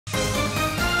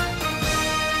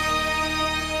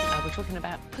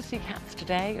about pussycats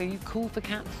today. Are you cool for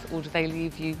cats, or do they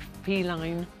leave you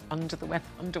feline underwhelmed?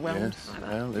 Yes, Like that?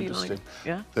 well, Feline. interesting.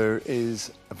 Yeah. There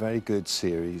is a very good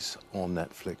series on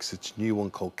Netflix. It's a new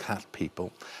one called Cat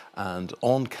People. And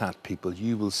on Cat People,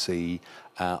 you will see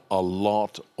a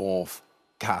lot of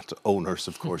cat owners,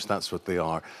 of course, that's what they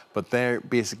are. But they're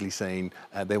basically saying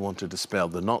they want to dispel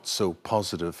the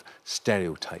not-so-positive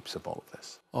stereotypes of all of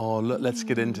this. Oh, let's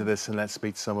get into this and let's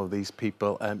meet some of these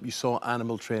people. You saw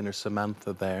animal trainer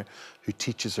Samantha there, who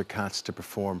teaches her cats to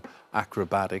perform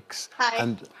acrobatics. Hi.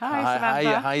 And Hi,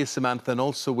 Samantha. Hi, Samantha. And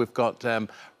also we've got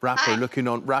rapper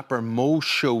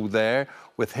Moshow there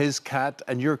with his cat.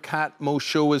 And your cat,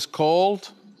 Moshow, is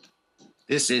called?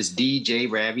 This is DJ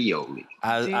Ravioli.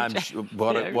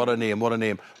 What a name, what a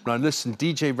name. Now listen,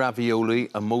 DJ Ravioli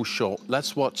and Moshow,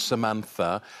 let's watch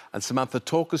Samantha. And Samantha,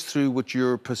 talk us through what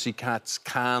your pussycats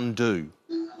can do.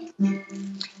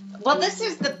 Well, this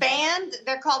is the band.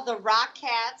 They're called the Rock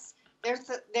Cats. They're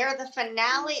the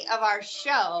finale of our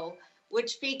show,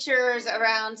 which features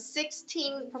around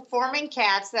 16 performing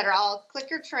cats that are all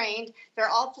clicker trained. They're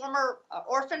all former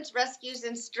orphans, rescues,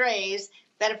 and strays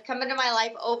that have come into my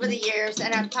life over the years,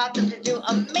 and I've taught them to do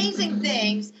amazing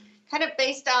things, kind of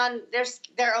based on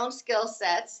their own skill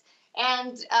sets.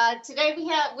 And today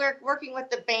we're working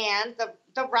with the band,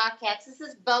 the Rock Cats. This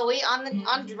is Bowie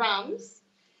on drums,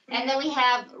 and then we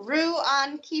have Rue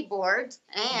on keyboards,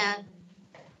 and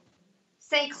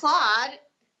St. Claude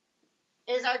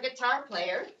is our guitar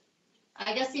player.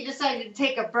 I guess he decided to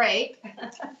take a break.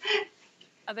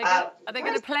 Are they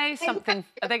going to play something?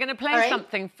 Are they going to play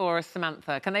something for us,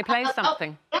 Samantha? Can they play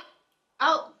something?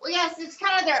 Oh, yes, it's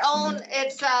kind of their own.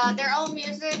 It's their own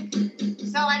music.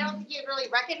 So I don't think you'd really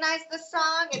recognize the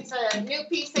song. It's a new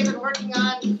piece they've been working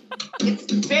on.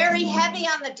 It's very heavy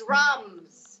on the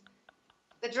drums.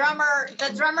 The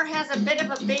drummer has a bit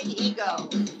of a big ego.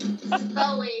 This is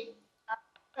Bowie.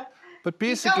 But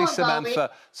basically, Samantha,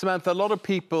 a lot of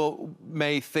people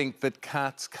may think that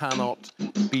cats cannot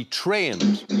be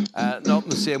trained, not in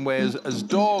the same way as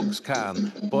dogs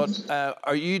can. But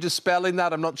are you dispelling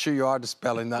that? I'm not sure you are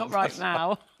dispelling that. Not right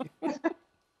now.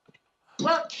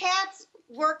 Well, cats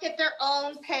work at their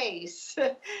own pace.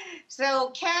 So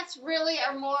cats really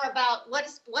are more about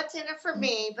what's in it for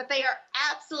me, but they are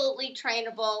absolutely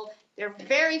trainable. They're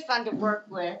very fun to work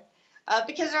with.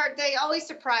 Because they always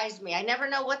surprise me. I never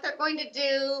know what they're going to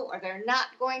do, or they're not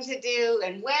going to do,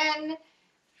 and when,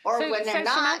 or when they're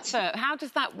not. Samantha, how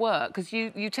does that work? Because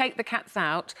you take the cats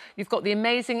out, you've got the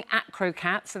amazing acro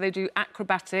cats, so they do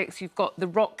acrobatics, you've got the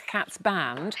Rock Cats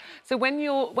band. So when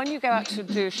you go out to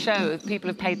do a show that people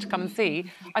have paid to come and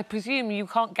see, I presume you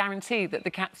can't guarantee that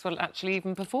the cats will actually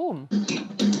even perform.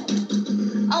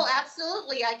 Oh,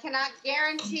 absolutely. I cannot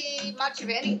guarantee much of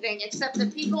anything, except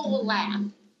that people will laugh.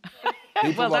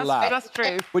 People will laugh. That's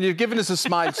true. Well, you've given us a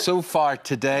smile so far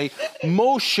today.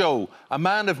 Moshow, a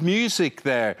man of music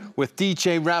there with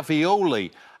DJ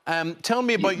Ravioli. Tell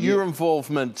me about your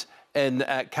involvement in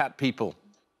Cat People.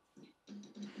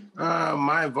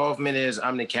 My involvement is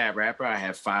I'm the cat rapper. I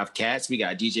have 5 cats. We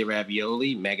got DJ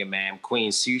Ravioli, Mega Man,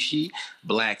 Queen Sushi,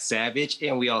 Black Savage,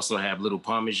 and we also have Little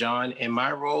Parmesan. And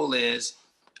my role is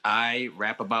I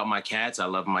rap about my cats. I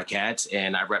love my cats,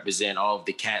 and I represent all of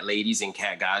the cat ladies and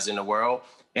cat guys in the world.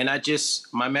 And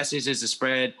my message is to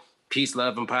spread peace,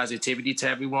 love, and positivity to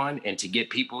everyone, and to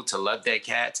get people to love their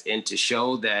cats and to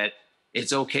show that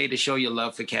it's okay to show your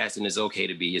love for cats and it's okay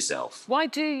to be yourself. Why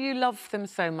do you love them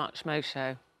so much,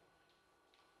 Moshow?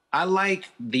 I like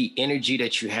the energy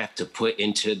that you have to put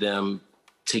into them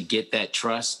to get that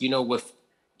trust. You know, with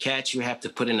cats, you have to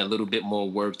put in a little bit more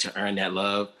work to earn that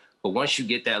love. But once you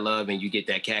get that love and you get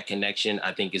that cat connection,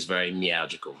 I think it's very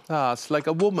meowgical. Ah, it's like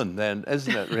a woman then,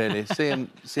 isn't it, really? Same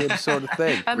sort of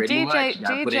thing. Pretty much. You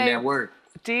gotta put in that work.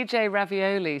 DJ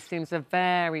Ravioli seems a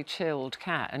very chilled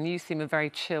cat, and you seem a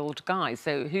very chilled guy.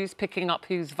 So who's picking up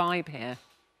whose vibe here?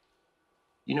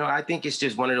 You know, I think it's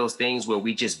just one of those things where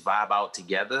we just vibe out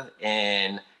together,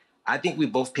 and I think we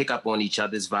both pick up on each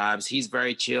other's vibes. He's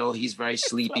very chill. He's very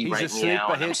sleepy right now.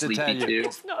 I'm sleepy too.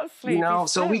 It's not a sleepy. You know,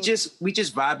 so we just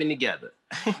vibing together.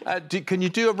 Can you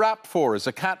do a rap for us,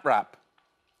 a cat rap?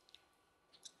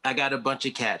 I got a bunch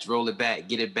of cats. Roll it back,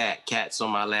 get it back. Cats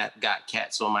on my lap, got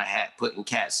cats on my hat, putting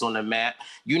cats on the map.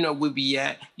 You know where we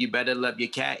at. You better love your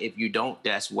cat. If you don't,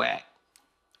 that's whack.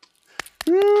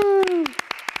 Woo!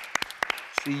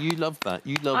 See, you love that.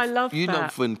 I love that. You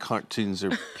love when cartoons or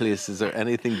places or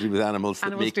anything to do with animals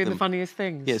that make them... do the funniest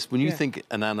things. Yes, when you think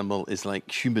an animal is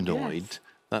like humanoid,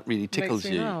 that really tickles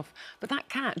you. Laugh. But that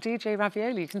cat, DJ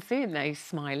Ravioli, you can see him there. He's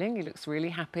smiling. He looks really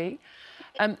happy.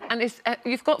 And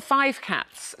you've got 5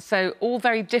 cats, so all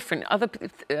very different. Other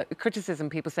criticism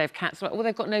people say of cats, well,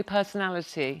 they've got no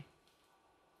personality.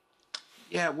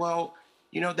 Yeah, well,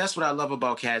 you know, that's what I love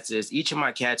about cats is each of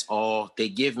my cats, they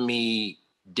give me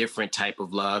different type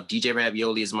of love. DJ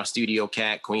Ravioli is my studio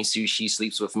cat. Queen Sushi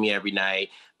sleeps with me every night.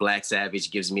 Black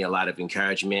Savage gives me a lot of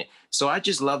encouragement. So I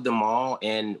just love them all.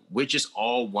 And we're just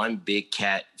all one big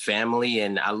cat family.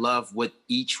 And I love what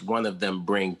each one of them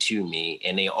bring to me.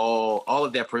 And they all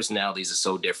of their personalities are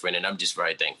so different. And I'm just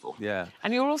very thankful. Yeah.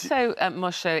 And you're also,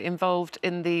 Moshow, involved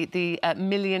in the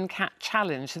Million Cat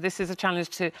Challenge. So this is a challenge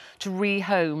to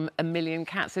rehome 1 million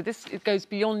cats. So it goes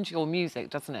beyond your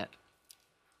music, doesn't it?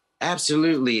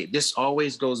 Absolutely. This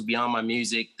always goes beyond my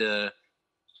music.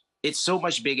 It's so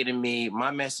much bigger than me.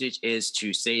 My message is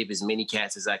to save as many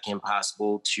cats as I can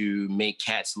possible, to make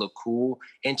cats look cool,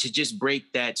 and to just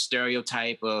break that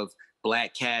stereotype of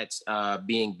Black cats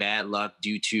being bad luck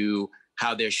due to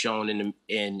how they're shown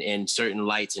in certain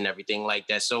lights and everything like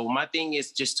that. So my thing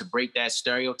is just to break that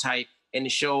stereotype and to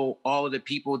show all of the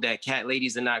people that cat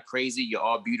ladies are not crazy. You're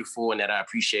all beautiful, and that I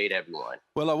appreciate everyone.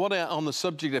 Well, I want to, on the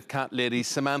subject of cat ladies,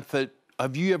 Samantha,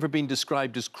 have you ever been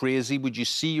described as crazy? Would you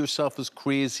see yourself as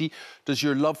crazy? Does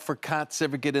your love for cats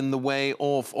ever get in the way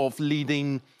of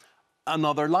leading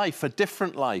another life, a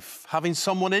different life, having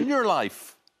someone in your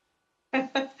life? Yes,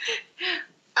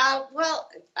 I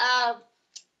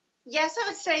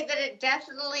would say that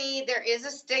there is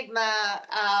a stigma.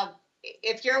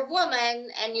 If you're a woman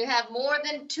and you have more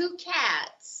than 2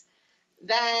 cats,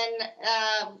 then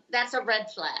that's a red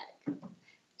flag.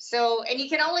 So, and you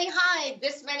can only hide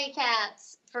this many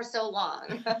cats for so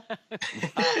long.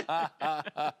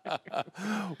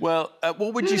 Well,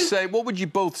 what would you say? What would you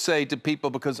both say to people?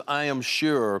 Because I am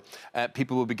sure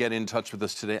people will be getting in touch with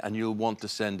us today, and you'll want to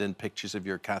send in pictures of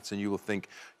your cats, and you will think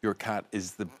your cat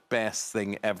is the best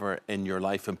thing ever in your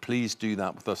life. And please do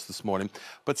that with us this morning.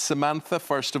 But Samantha,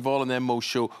 first of all, and then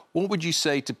Moshow, what would you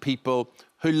say to people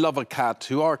who love a cat,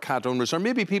 who are cat owners, or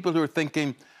maybe people who are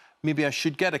thinking, maybe I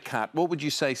should get a cat? What would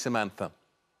you say, Samantha?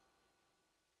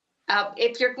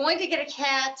 If you're going to get a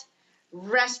cat,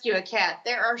 rescue a cat.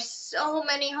 There are so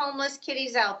many homeless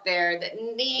kitties out there that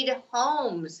need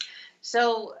homes.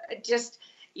 So just,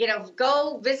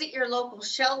 go visit your local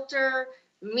shelter,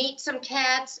 meet some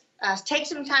cats, take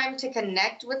some time to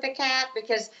connect with the cat,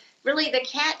 because really the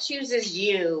cat chooses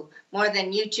you more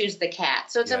than you choose the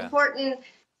cat. So it's important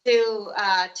to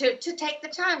take the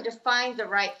time to find the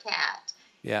right cat.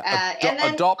 Yeah, and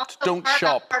then adopt, don't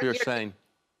shop, you're saying.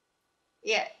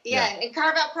 Yeah, and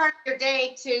carve out part of your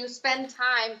day to spend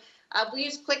time. We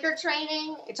use clicker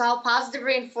training. It's all positive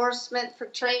reinforcement for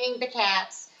training the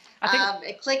cats.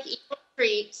 Click, equal,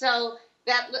 treat. So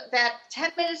that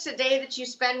 10 minutes a day that you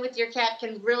spend with your cat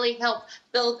can really help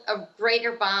build a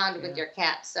greater bond with your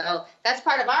cat. So that's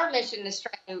part of our mission, is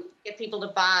trying to get people to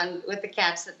bond with the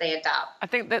cats that they adopt. I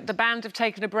think that the band have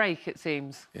taken a break, it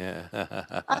seems. Yeah.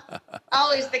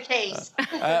 Always the case.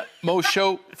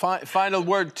 Moshow, final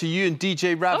word to you and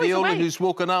DJ Ravioli, who's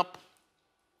woken up.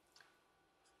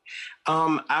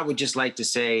 I would just like to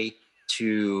say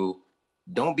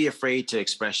don't be afraid to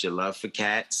express your love for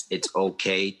cats. It's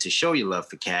okay to show your love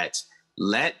for cats.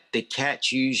 Let the cat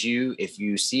choose you. If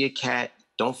you see a cat,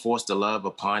 don't force the love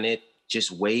upon it.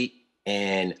 Just wait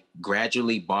and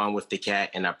gradually bond with the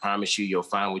cat. And I promise you'll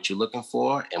find what you're looking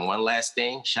for. And one last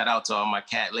thing, shout out to all my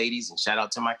cat ladies and shout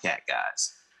out to my cat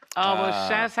guys. Oh, well,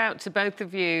 shout out to both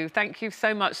of you. Thank you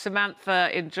so much, Samantha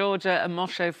in Georgia and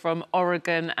Moshow from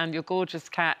Oregon, and your gorgeous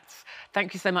cats.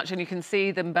 Thank you so much. And you can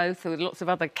see them both with lots of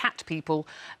other cat people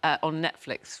on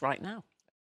Netflix right now.